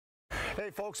Hey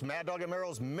folks, Mad Dog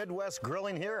Merrill's Midwest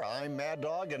Grilling here. I'm Mad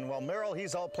Dog, and while Merrill,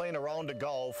 he's out playing a round of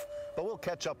golf, but we'll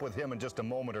catch up with him in just a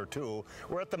moment or two.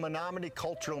 We're at the Menominee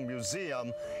Cultural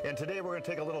Museum, and today we're going to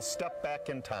take a little step back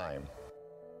in time.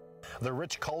 The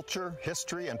rich culture,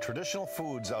 history, and traditional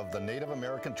foods of the Native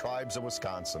American tribes of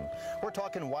Wisconsin. We're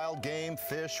talking wild game,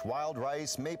 fish, wild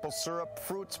rice, maple syrup,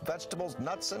 fruits, vegetables,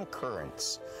 nuts, and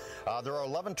currants. There are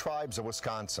 11 tribes of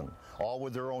Wisconsin, all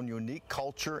with their own unique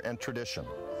culture and tradition.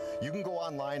 You can go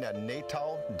online at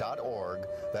natow.org,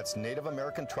 that's Native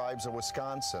American Tribes of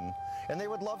Wisconsin, and they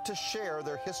would love to share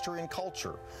their history and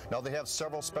culture. Now they have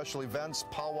several special events,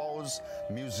 powwows,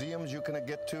 museums you can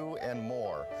get to, and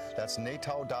more. That's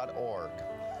natow.org.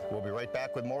 We'll be right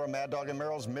back with more of Mad Dog and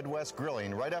Merrill's Midwest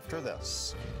Grilling right after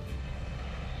this.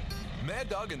 Mad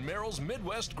Dog and Merrill's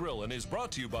Midwest Grillin' is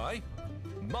brought to you by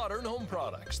Modern Home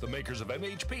Products, the makers of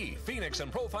MHP, Phoenix,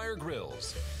 and Profire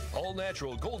Grills. All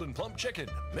natural Golden Plump chicken,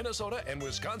 Minnesota and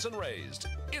Wisconsin raised.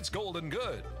 It's golden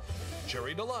good.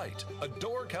 Cherry Delight, a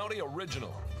Door County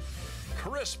original.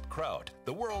 Crisp Kraut,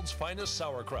 the world's finest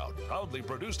sauerkraut, proudly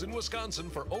produced in Wisconsin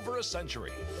for over a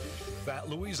century. Fat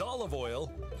Louise Olive Oil,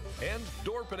 and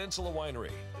Door Peninsula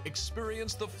Winery.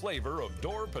 Experience the flavor of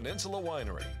Door Peninsula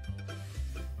Winery.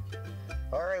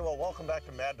 All right, well, welcome back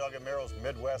to Mad Dog and Merrill's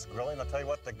Midwest Grilling. I'll tell you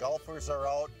what, the golfers are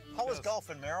out. How was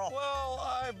golfing, Merrill? Well,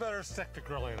 I better stick to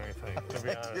grilling, I think, to be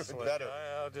honest with you.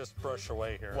 I'll just brush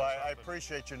away here. Well, I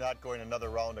appreciate you not going another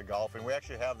round of golfing. We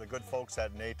actually have the good folks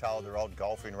at Natow. They're out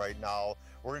golfing right now.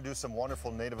 We're going to do some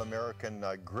wonderful Native American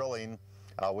grilling.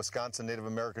 Wisconsin Native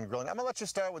American grilling. I'm going to let you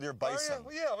start with your bison.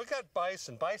 Oh, yeah, we got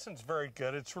bison. Bison's very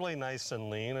good. It's really nice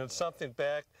and lean. It's something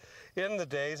back in the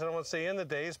days, I don't want to say in the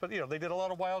days, but, you know, they did a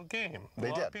lot of wild game. A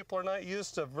lot of people are not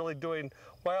used to really doing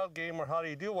wild game or how do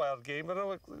you do wild game, but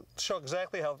I'll show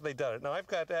exactly how they done it. Now, I've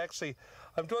got actually,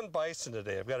 I'm doing bison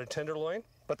today. I've got a tenderloin.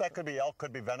 But that could be elk,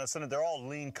 could be venison, and they're all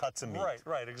lean cuts of meat.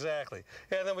 Right, exactly.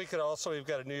 And then we could also, we've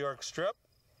got a New York strip.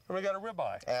 And we got a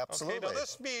ribeye. Absolutely. Okay, now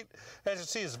this meat, as you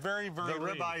see, is very, very lean.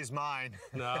 The ribeye's mine.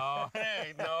 No,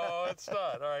 hey, no, it's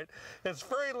not. All right, it's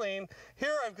very lean.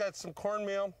 Here I've got some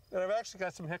cornmeal, and I've actually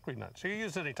got some hickory nuts. You can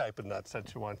use any type of nuts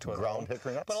that you want to. Ground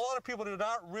hickory nuts? But a lot of people do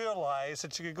not realize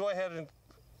that you could go ahead and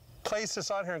place this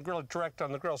on here and grill it direct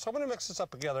on the grill. So I'm going to mix this up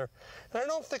together. And I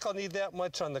don't think I'll need that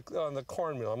much on the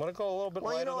cornmeal. I'm going to go a little bit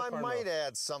lighter on the cornmeal. I might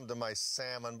add some to my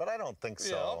salmon, but I don't think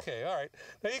so. Yeah, okay, all right.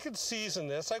 Now you can season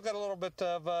this. I've got a little bit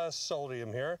of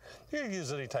sodium here. You can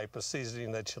use any type of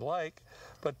seasoning that you like,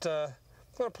 but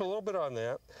I'm going to put a little bit on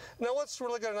that. Now what's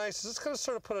really going to be nice is it's going to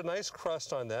sort of put a nice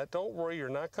crust on that. Don't worry, you're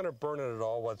not going to burn it at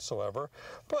all whatsoever.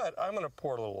 But I'm going to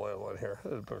pour a little oil in here.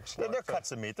 They're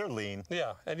cuts of meat. They're lean.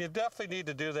 Yeah, and you definitely need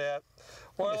to do that.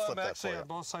 Well, I'm actually on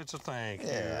both sides of thank you.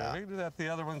 Yeah. We can do that the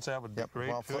other ones. That would be great.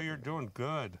 Well, Phil, you're doing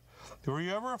good. Were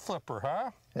you ever a flipper,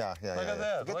 huh? Yeah. Look at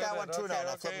that. Get that one too now.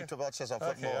 I'll flip them to about just. I'll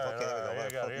flip them over. Okay, there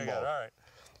we go. You got it. All right.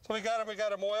 So we got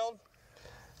them oiled.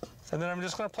 And then I'm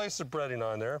just going to place the breading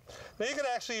on there. Now you can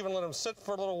actually even let them sit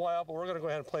for a little while, but we're going to go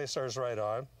ahead and place ours right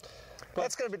on. But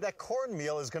that's going to be, that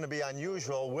cornmeal is going to be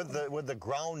unusual with the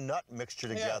ground nut mixture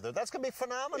together. Yeah. That's going to be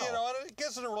phenomenal. You know, it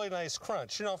gives it a really nice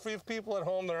crunch. You know, for you people at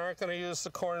home that aren't going to use the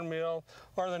cornmeal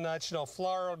or the nuts, you know,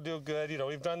 flour will do good. You know,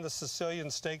 we've done the Sicilian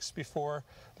steaks before,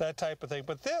 that type of thing.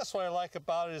 But this, what I like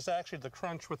about it is actually the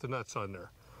crunch with the nuts on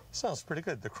there. Sounds pretty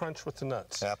good, the crunch with the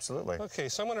nuts. Absolutely. Okay,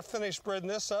 so I'm going to finish breading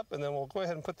this up, and then we'll go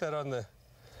ahead and put that on the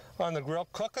grill.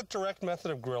 Cook a direct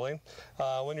method of grilling.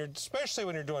 Especially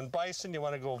when you're doing bison, you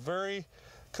want to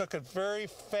cook it very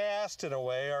fast in a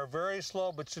way, or very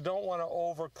slow, but you don't want to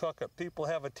overcook it. People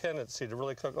have a tendency to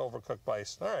really overcook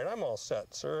bison. All right, I'm all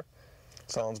set, sir.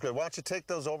 Sounds good. Why don't you take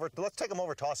those over? Let's take them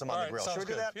over, toss them on the grill. Should we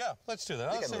do that? Yeah, let's do that.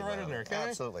 I'll sit right in there, okay?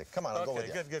 Absolutely. Come on, I'll go with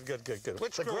you. Good.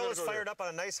 The grill is fired up on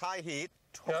a nice high heat.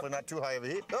 Hopefully not too high of a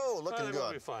heat. Oh, looking good.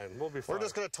 We'll be fine. We're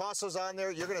just going to toss those on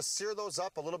there. You're going to sear those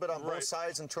up a little bit on both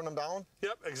sides and turn them down?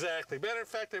 Yep, exactly. Matter of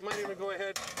fact, I might even go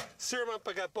ahead, sear them up.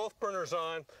 I got both burners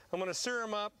on. I'm going to sear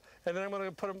them up, and then I'm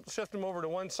going to shift them over to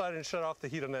one side and shut off the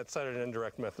heat on that side of an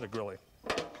indirect method of grilling.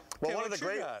 Well,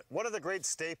 one of the great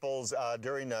staples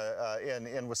during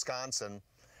in Wisconsin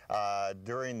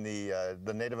during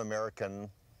the Native American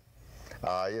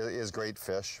is great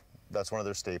fish. That's one of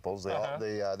their staples.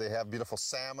 They have beautiful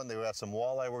salmon. They have some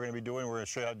walleye we're going to be doing. We're going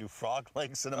to show you how to do frog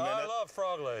legs in a minute. I love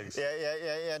frog legs.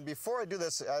 Yeah. And before I do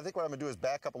this, I think what I'm going to do is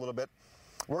back up a little bit.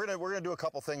 We're going to do a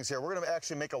couple things here. We're going to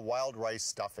actually make a wild rice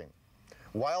stuffing.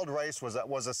 Wild rice was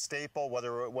a staple,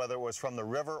 whether it was from the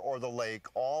river or the lake.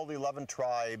 All the 11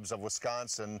 tribes of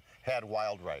Wisconsin had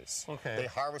wild rice. Okay. They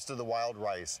harvested the wild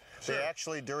rice. Sure. They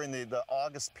actually, during the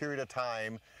August period of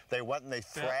time, they went and they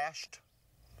thrashed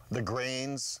the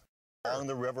grains along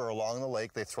the river, along the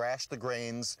lake. They thrashed the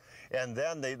grains, and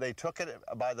then they took it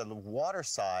by the water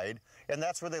side, and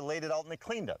that's where they laid it out and they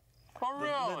cleaned it. Oh,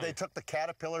 really? They took the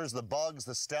caterpillars, the bugs,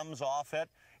 the stems off it,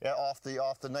 off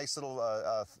the nice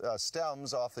little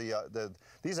stems, off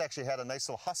these actually had a nice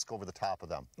little husk over the top of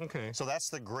them. Okay. So that's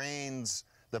the grains,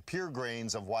 the pure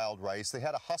grains of wild rice. They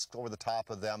had a husk over the top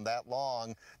of them that long,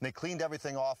 and they cleaned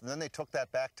everything off, and then they took that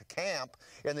back to camp,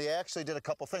 and they actually did a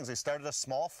couple things. They started a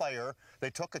small fire, they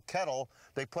took a kettle,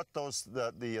 they put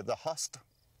the husked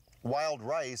wild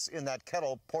rice in that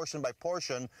kettle, portion by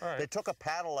portion. Right. They took a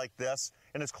paddle like this,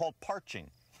 and it's called parching.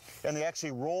 And they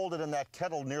actually rolled it in that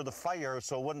kettle near the fire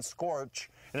so it wouldn't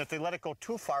scorch, and if they let it go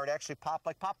too far, it actually popped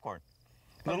like popcorn.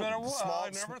 I never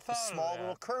thought small of that.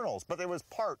 little kernels, but it was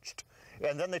parched.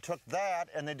 And then they took that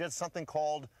and they did something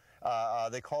called,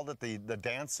 they called it the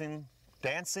dancing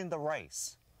the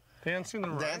rice. Dancing the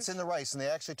rice? Dancing the rice. And they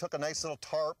actually took a nice little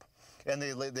tarp and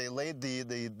they laid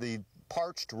the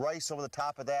parched rice over the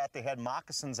top of that. They had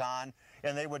moccasins on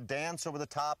and they would dance over the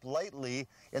top lightly,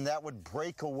 and that would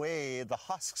break away the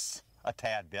husks a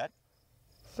tad bit.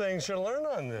 Things you learn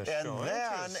on this show.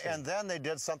 And then they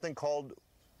did something called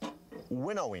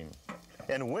winnowing.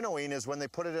 And winnowing is when they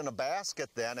put it in a basket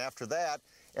then after that,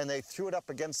 and they threw it up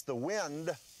against the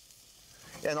wind,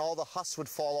 and all the husks would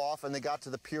fall off and they got to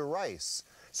the pure rice.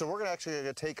 So we're actually going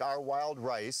to take our wild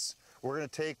rice, we're going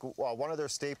to take one of their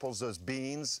staples, those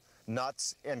beans,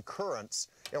 nuts, and currants,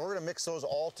 and we're going to mix those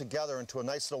all together into a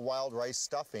nice little wild rice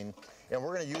stuffing, and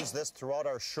we're going to use this throughout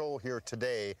our show here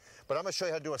today. But I'm going to show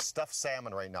you how to do a stuffed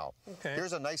salmon right now. Okay.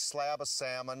 Here's a nice slab of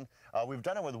salmon. We've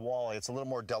done it with walleye. It's a little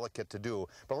more delicate to do,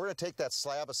 but we're going to take that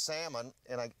slab of salmon,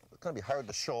 and it's going to be hard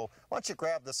to show. Why don't you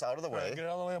grab this out of the way? Right, get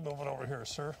out of the way. I'll move it over here,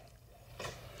 sir.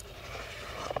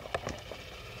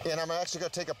 And I'm actually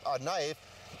going to take a knife,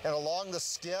 and along the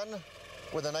skin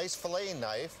with a nice filleting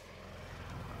knife,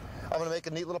 I'm going to make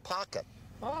a neat little pocket.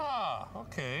 Ah,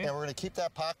 okay. And we're going to keep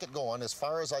that pocket going as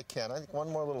far as I can. I think one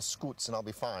more little scoots and I'll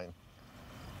be fine.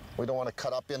 We don't want to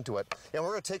cut up into it. And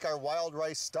we're going to take our wild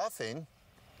rice stuffing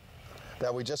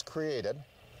that we just created,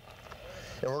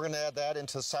 and we're going to add that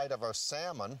into the side of our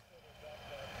salmon,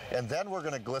 and then we're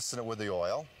going to glisten it with the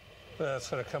oil. That's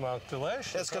going to come out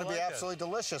delicious. It's going to be absolutely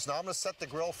delicious. Now I'm going to set the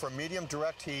grill for medium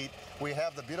direct heat. We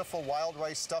have the beautiful wild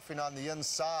rice stuffing on the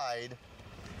inside.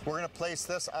 We're going to place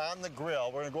this on the grill.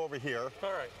 We're going to go over here.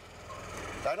 All right.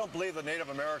 I don't believe the Native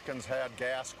Americans had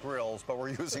gas grills, but we're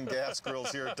using gas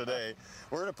grills here today.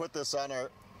 We're going to put this on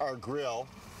our grill,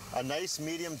 a nice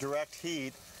medium direct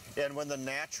heat, and when the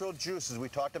natural juices, we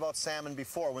talked about salmon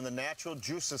before, when the natural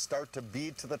juices start to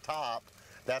bead to the top,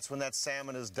 that's when that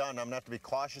salmon is done. I'm going to have to be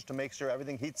cautious to make sure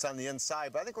everything heats on the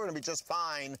inside, but I think we're going to be just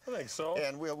fine. I think so.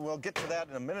 And we'll get to that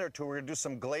in a minute or two. We're going to do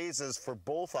some glazes for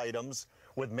both items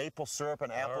with maple syrup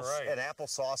and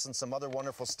applesauce and some other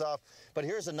wonderful stuff. But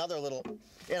here's another little,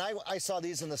 and I saw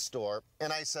these in the store,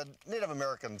 and I said, Native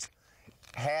Americans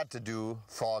had to do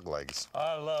frog legs.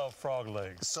 I love frog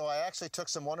legs. So I actually took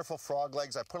some wonderful frog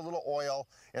legs. I put a little oil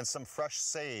and some fresh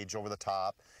sage over the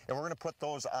top, and we're going to put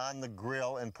those on the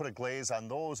grill and put a glaze on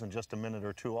those in just a minute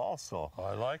or two also.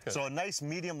 I like it. So a nice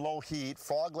medium-low heat.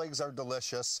 Frog legs are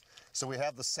delicious. So we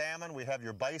have the salmon, we have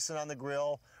your bison on the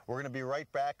grill. We're going to be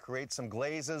right back, create some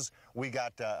glazes. We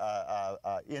got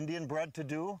Indian bread to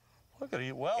do. Look at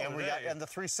eat well and and the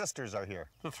three sisters are here.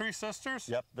 The three sisters?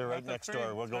 Yep, they're right next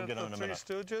door. We'll go get them in a minute.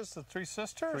 The three stooges, the three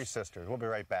sisters? Three sisters. We'll be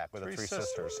right back with the three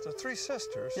sisters. The three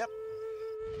sisters? Yep.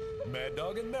 Mad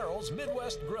Dog and Merrill's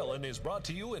Midwest Grillin' is brought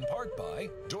to you in part by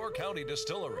Door County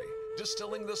Distillery,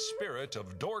 distilling the spirit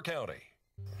of Door County.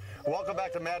 Welcome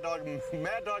back to Mad Dog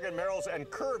and Merrill's and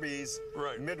Kirby's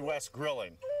Midwest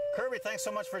Grilling. Kirby, thanks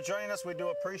so much for joining us. We do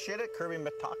appreciate it. Kirby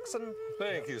Metoxen.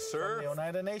 Thank you, sir. From the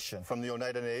Oneida Nation. From the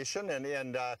Oneida Nation.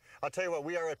 And I'll tell you what,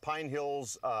 we are at Pine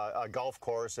Hills Golf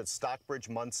Course at Stockbridge,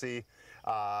 Muncie.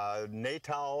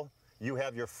 Natal, you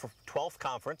have your 12th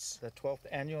conference. The 12th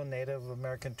Annual Native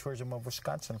American Tourism of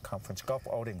Wisconsin Conference, golf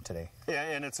outing today. Yeah,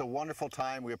 and it's a wonderful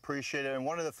time. We appreciate it. And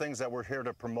one of the things that we're here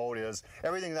to promote is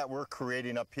everything that we're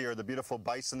creating up here, the beautiful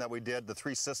bison that we did, the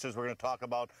three sisters we're going to talk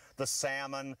about, the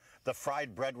salmon, the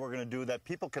fried bread we're going to do, that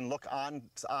people can look on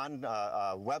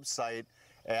website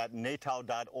at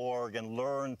natal.org and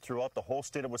learn throughout the whole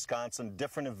state of Wisconsin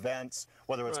different events,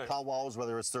 whether it's powwows,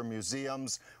 whether it's their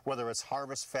museums, whether it's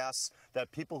harvest fests,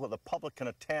 that the public can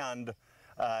attend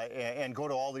and go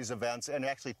to all these events and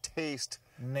actually taste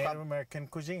Native American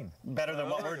cuisine. Better than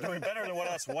what we're doing, better than what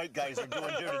us white guys are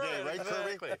doing here today, right,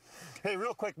 Kirby? Hey,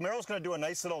 real quick, Merrill's going to do a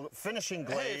nice little finishing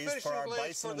glaze for our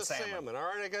bison and salmon. All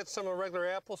right, I got some regular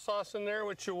applesauce in there,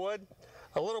 which you would.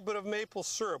 a little bit of maple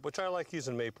syrup, which I like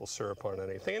using maple syrup on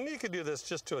anything. And you can do this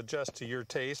just to adjust to your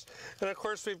taste. And of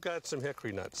course, we've got some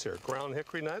hickory nuts here, ground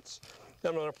hickory nuts.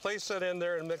 I'm going to place that in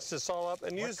there and mix this all up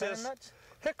and use this. Nuts?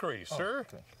 Hickory, sir.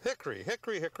 Okay. Hickory,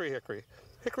 hickory, hickory, hickory.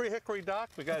 Hickory, hickory, doc.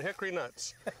 We got hickory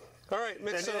nuts. All right,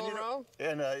 mix it all around.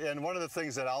 And one of the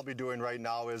things that I'll be doing right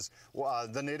now is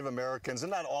the Native Americans,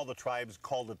 and not all the tribes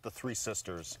called it the Three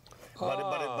Sisters,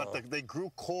 but they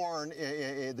grew corn.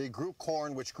 They grew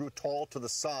corn, which grew tall to the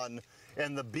sun,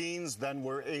 and the beans then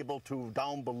were able to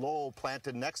down below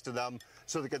planted next to them,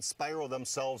 so they could spiral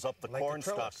themselves up the corn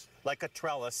stalks like a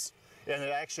trellis. And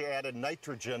it actually added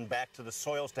nitrogen back to the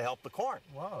soils to help the corn.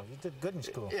 Wow, you did good in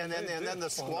school. And then the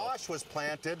squash was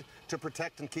planted to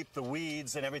protect and keep the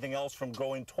weeds and everything else from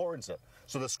going towards it.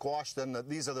 So the squash,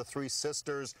 these are the Three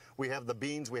Sisters. We have the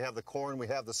beans, we have the corn, we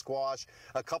have the squash.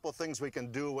 A couple of things we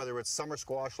can do, whether it's summer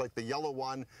squash like the yellow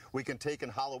one, we can take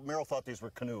and hollow. Merrill thought these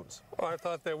were canoes. Oh, I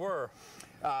thought they were.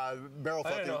 Merrill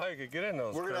thought I didn't know how you could get in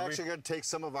those. We're actually going to take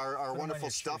some of our wonderful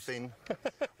stuffing.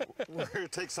 We're going to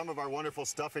take some of our wonderful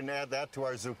stuffing and add that to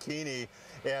our zucchini.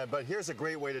 But here's a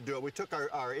great way to do it. We took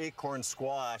our acorn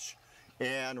squash,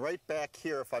 and right back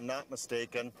here, if I'm not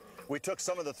mistaken, we took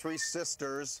some of the Three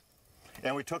Sisters,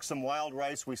 and we took some wild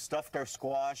rice. We stuffed our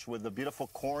squash with the beautiful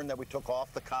corn that we took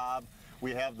off the cob.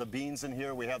 We have the beans in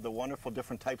here. We have the wonderful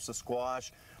different types of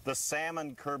squash. The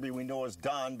salmon, Kirby, we know is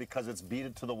done because it's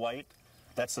beaded to the white.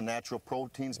 That's the natural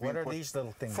proteins being What are these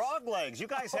little things? Frog legs. You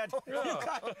guys had you had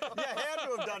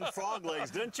to have done frog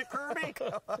legs, didn't you, Kirby?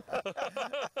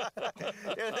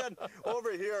 And then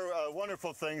over here,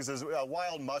 wonderful things is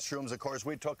wild mushrooms. Of course,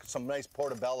 we took some nice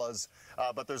portobellas,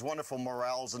 but there's wonderful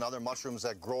morels and other mushrooms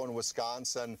that grow in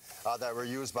Wisconsin that were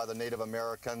used by the Native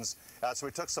Americans. So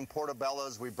we took some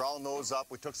portobellas, we browned those up.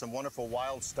 We took some wonderful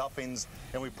wild stuffings,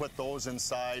 and we put those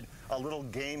inside. A little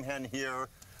game hen here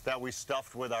that we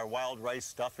stuffed with our wild rice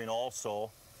stuffing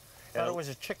also. I thought it was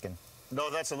a chicken.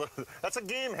 No, that's a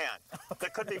game hen.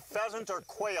 That could be pheasant or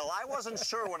quail. I wasn't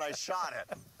sure when I shot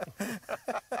it.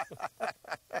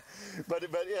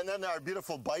 And then our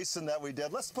beautiful bison that we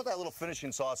did. Let's put that little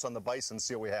finishing sauce on the bison and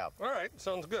see what we have. All right,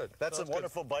 sounds good. That's a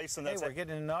wonderful bison. Hey, we're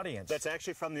getting an audience. That's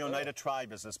actually from the Oneida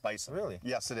tribe, is this bison. Really?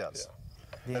 Yes, it is. Yeah.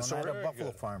 The Oneida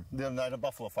Buffalo Farm. The Oneida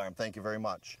Buffalo Farm. Thank you very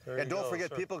much. And don't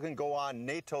forget, people can go on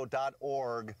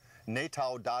nato.org,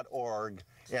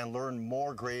 and learn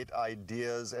more great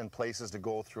ideas and places to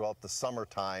go throughout the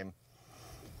summertime.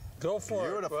 Go for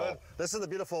it. Beautiful. This is the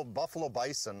beautiful buffalo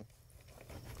bison,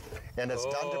 and it's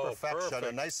done to perfection.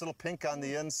 Perfect. A nice little pink on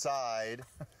the inside.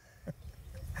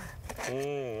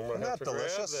 Isn't that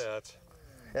delicious? That.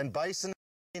 And bison,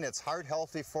 it's heart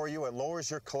healthy for you. It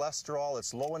lowers your cholesterol.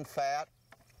 It's low in fat.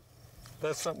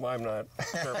 That's something I'm not.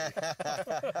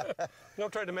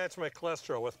 I'm trying to match my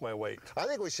cholesterol with my weight. I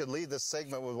think we should leave this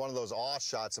segment with one of those awe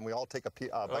shots, and we all take a bite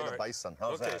of bison.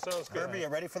 How's that? Okay, sounds good. Kirby, you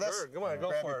ready for this? Sure, come on, go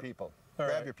grab for your it. people. All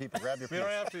grab right. your people. Grab your You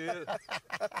people.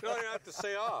 don't have to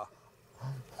say ah.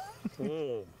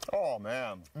 Oh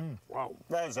man, Wow.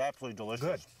 that is absolutely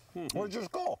delicious. Where'd you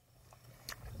just go?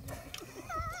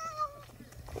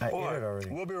 I ate it already.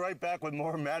 We'll be right back with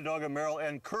more Mad Dog and Merrill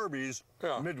and Kirby's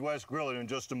Yeah. Midwest Grilling in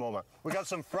just a moment. We got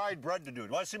some fried bread to do.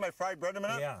 Want to see my fried bread in a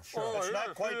minute? Yeah, sure. Oh, It's yes,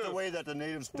 not quite it the is. way that the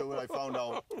natives do it, I found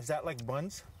out. Is that like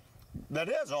buns? That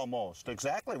is almost,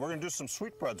 exactly. We're going to do some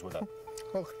sweetbreads with it.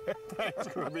 Okay. Thanks,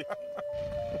 Kirby.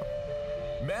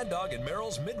 Mad Dog and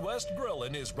Merrill's Midwest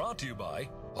Grillin' is brought to you by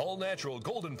All Natural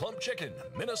Golden Plump Chicken,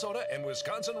 Minnesota and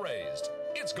Wisconsin raised.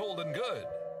 It's golden good.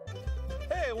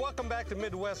 Hey, welcome back to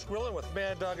Midwest Grilling with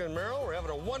Mad Dog and Merrill. We're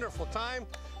having a wonderful time.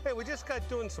 Hey, we just got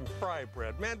doing some fried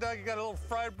bread. Mad Dog, you got a little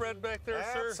fried bread back there,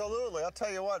 sir? Absolutely. I'll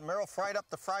tell you what, Merrill fried up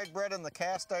the fried bread in the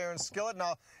cast iron skillet.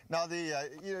 Now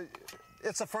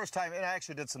it's the first time, and I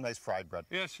actually did some nice fried bread.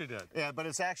 Yes, you did. Yeah, but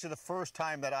it's actually the first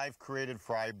time that I've created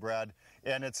fried bread,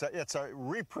 and it's a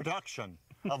reproduction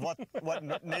of what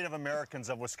Native Americans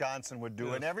of Wisconsin would do.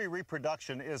 Yes. And every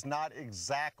reproduction is not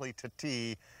exactly to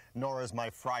T, nor is my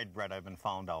fried bread, I've been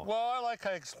found out. Well, I like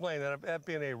how you explained that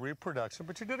being a reproduction,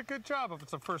 but you did a good job if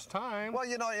it's the first time. Well,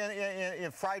 you know,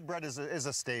 in fried bread is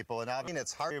a staple, and I mean,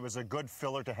 it's hard. It was a good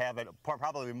filler to have at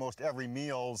probably most every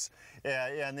meals,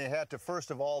 and they had to, first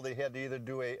of all, they had to either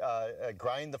do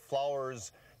grind the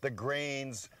flours, the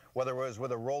grains, whether it was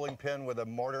with a rolling pin, with a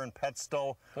mortar and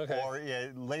pestle, or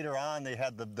later on they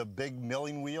had the big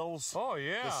milling wheels. Oh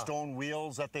yeah. The stone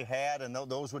wheels that they had, and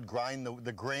those would grind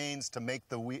the grains to make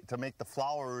the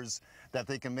flours that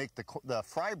they can make the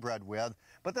fry bread with.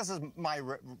 But this is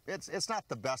it's not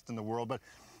the best in the world, but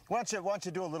Why don't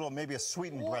you do a little, maybe a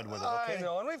sweetened bread with it, okay? I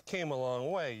know, and we've came a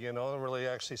long way, you know, really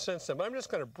actually since then. But I'm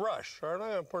just going to brush, or I'm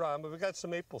not going to put on, but we got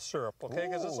some maple syrup, okay?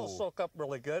 Because this will soak up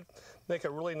really good, make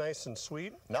it really nice and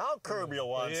sweet. Now Kirby will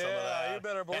want some of that. Yeah, you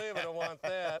better believe it, I want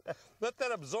that. Let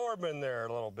that absorb in there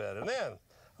a little bit. And then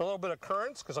a little bit of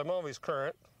currants, because I'm always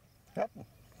currant. Yep,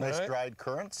 nice dried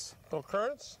currants. Little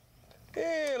currants.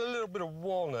 And a little bit of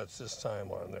walnuts this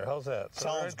time on there. How's that?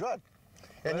 Sounds good.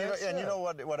 And you know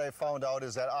what I found out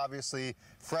is that obviously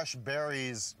fresh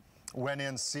berries, when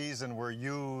in season, were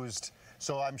used.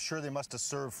 So I'm sure they must have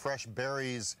served fresh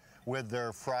berries with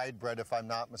their fried bread, if I'm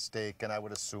not mistaken. I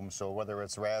would assume so, whether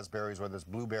it's raspberries, whether it's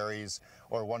blueberries,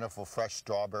 or wonderful fresh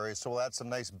strawberries. So we'll add some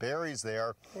nice berries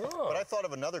there. Oh. But I thought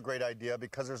of another great idea,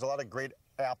 because there's a lot of great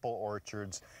apple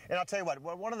orchards. And I'll tell you what,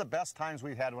 one of the best times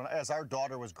we had, as our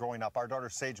daughter was growing up, our daughter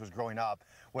Sage was growing up,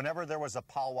 whenever there was a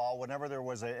powwow, whenever there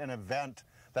was an event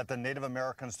that the Native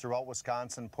Americans throughout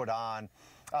Wisconsin put on,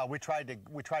 we tried to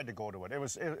go to it. It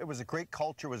was a great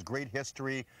culture, it was great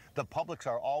history. The publics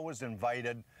are always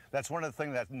invited. That's one of the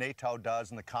things that NATOW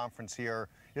does in the conference here,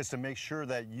 is to make sure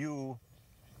that you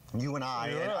and I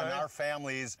and our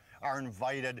families are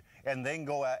invited, and they can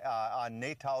go on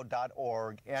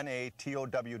natow.org,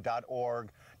 natow.org,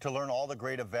 to learn all the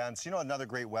great events. You know, another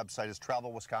great website is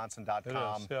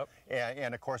travelwisconsin.com, yep.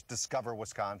 and of course Discover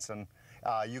Wisconsin.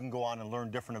 You can go on and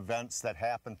learn different events that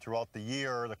happen throughout the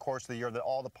year, the course of the year, that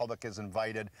all the public is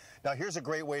invited. Now, here's a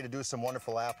great way to do some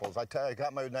wonderful apples. I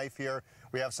got my knife here.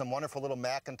 We have some wonderful little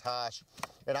Macintosh,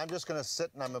 and I'm just going to sit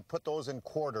and I'm going to put those in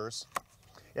quarters,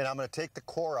 and I'm going to take the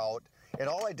core out. And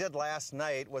all I did last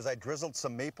night was I drizzled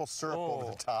some maple syrup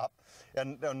over the top.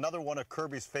 And another one of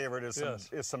Kirby's favorite is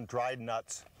some dried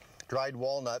nuts, dried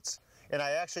walnuts. And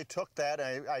I actually took that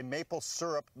and I maple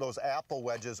syrup those apple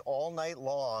wedges all night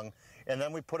long, and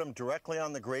then we put them directly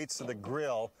on the grates of the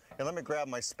grill. And let me grab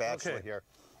my spatula here.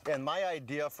 And my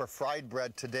idea for fried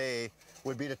bread today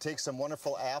would be to take some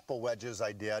wonderful apple wedges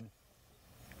I did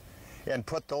and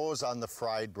put those on the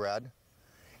fried bread.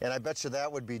 And I bet you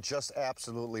that would be just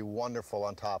absolutely wonderful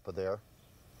on top of there.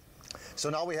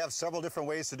 So now we have several different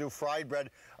ways to do fried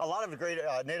bread. A lot of the great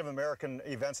Native American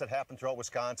events that happen throughout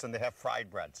Wisconsin, they have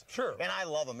fried breads. Sure. And I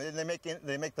love them. They make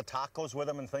the tacos with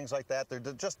them and things like that. They're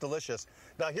just delicious.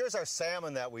 Now here's our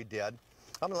salmon that we did.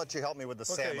 I'm going to let you help me with the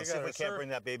salmon, see if we can't bring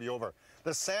that baby over.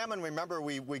 The salmon, remember,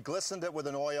 we glistened it with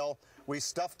an oil. We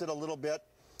stuffed it a little bit,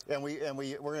 and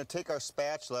we're going to take our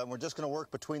spatula, and we're just going to work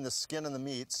between the skin and the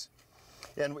meats.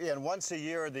 And once a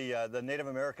year, the Native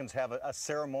Americans have a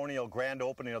ceremonial grand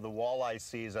opening of the walleye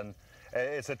season.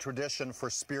 It's a tradition for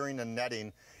spearing and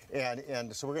netting.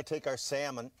 And so we're going to take our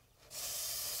salmon.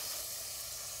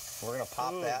 We're going to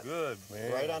pop that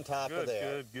right on top of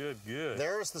there. Good.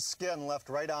 There's the skin left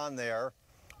right on there.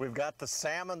 We've got the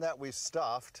salmon that we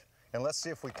stuffed. And let's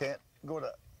see if we can't go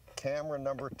to camera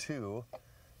number 2.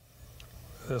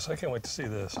 I can't wait to see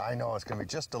this. I know, it's going to be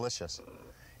just delicious.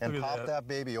 And pop that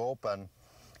baby open.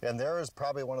 And there is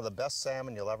probably one of the best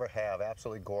salmon you'll ever have.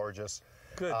 Absolutely gorgeous.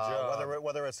 Good job.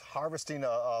 Whether it's harvesting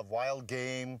of wild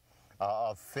game,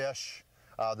 of fish,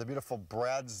 the beautiful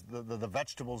breads, the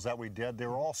vegetables that we did, they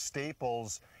were all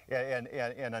staples and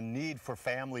a need for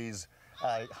families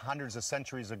hundreds of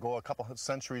centuries ago, a couple of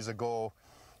centuries ago.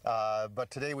 But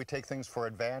today we take things for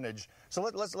advantage. So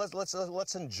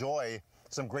let's enjoy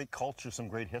some great culture, some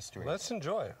great history. Let's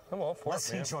enjoy. I'm all for it, man.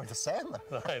 Let's enjoy the salmon.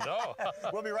 I know.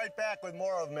 We'll be right back with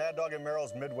more of Mad Dog and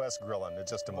Merrill's Midwest Grilling in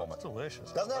just a moment. It's delicious.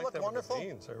 Doesn't that look wonderful? With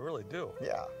the beans. I really do.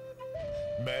 Yeah.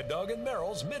 Mad Dog and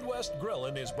Merrill's Midwest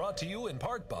Grillin' is brought to you in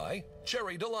part by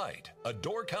Cherry Delight, a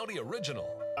Door County original.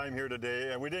 I'm here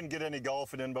today, and we didn't get any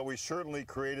golfing in, but we certainly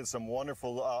created some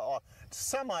wonderful,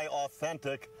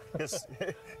 semi-authentic,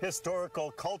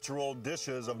 historical, cultural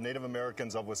dishes of Native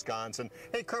Americans of Wisconsin.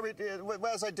 Hey, Kirby,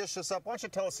 as I dish this up, why don't you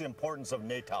tell us the importance of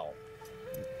NATOW?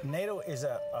 NATO is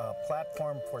a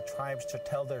platform for tribes to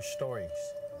tell their stories,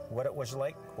 what it was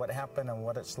like, what happened, and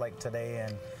what it's like today,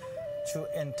 and to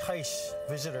entice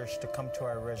visitors to come to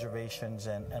our reservations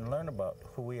and learn about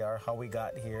who we are, how we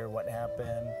got here, what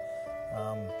happened.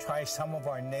 Try some of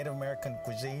our Native American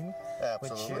cuisine,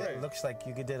 Absolutely. which it looks like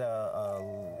you did a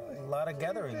lot of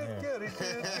gathering here. Good.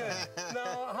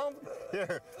 Now,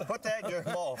 Here, put that in your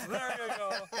mouth. there you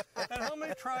go. And how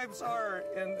many tribes are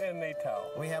in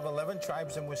NATOW? We have 11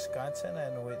 tribes in Wisconsin,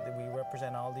 and we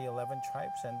represent all the 11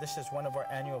 tribes. And this is one of our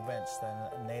annual events,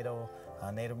 the NATO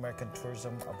Native American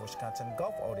Tourism of Wisconsin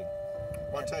Golf Outing.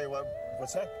 I'll tell you what.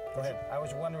 What's that? Go ahead. I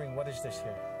was wondering, what is this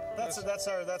here?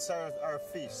 That's our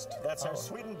feast. That's our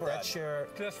sweetened bread. That's your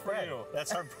Just for bread. you.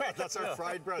 That's our bread. That's our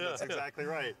fried bread. That's exactly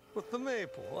right. With the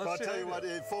maple. But I'll tell you what,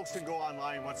 folks can go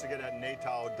online once again at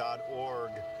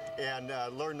natow.org and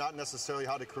learn not necessarily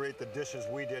how to create the dishes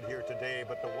we did here today,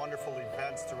 but the wonderful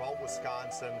events throughout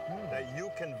Wisconsin that you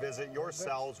can visit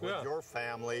yourselves with your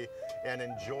family and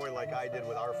enjoy like I did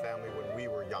with our family when we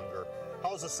were younger.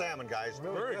 How's the salmon, guys?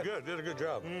 Very good. Did a good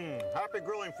job. Happy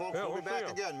grilling, folks. Yeah, we'll be we'll back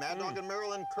see ya. again. Mad Dog and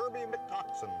Merrill and Kirby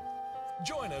McToxin.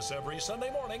 Join us every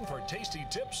Sunday morning for tasty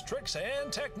tips, tricks,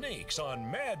 and techniques on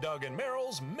Mad Dog and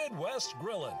Merrill's Midwest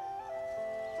Grillin'.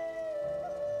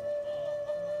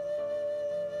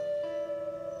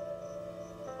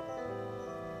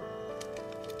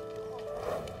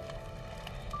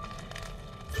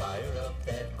 Fire up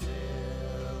that grill.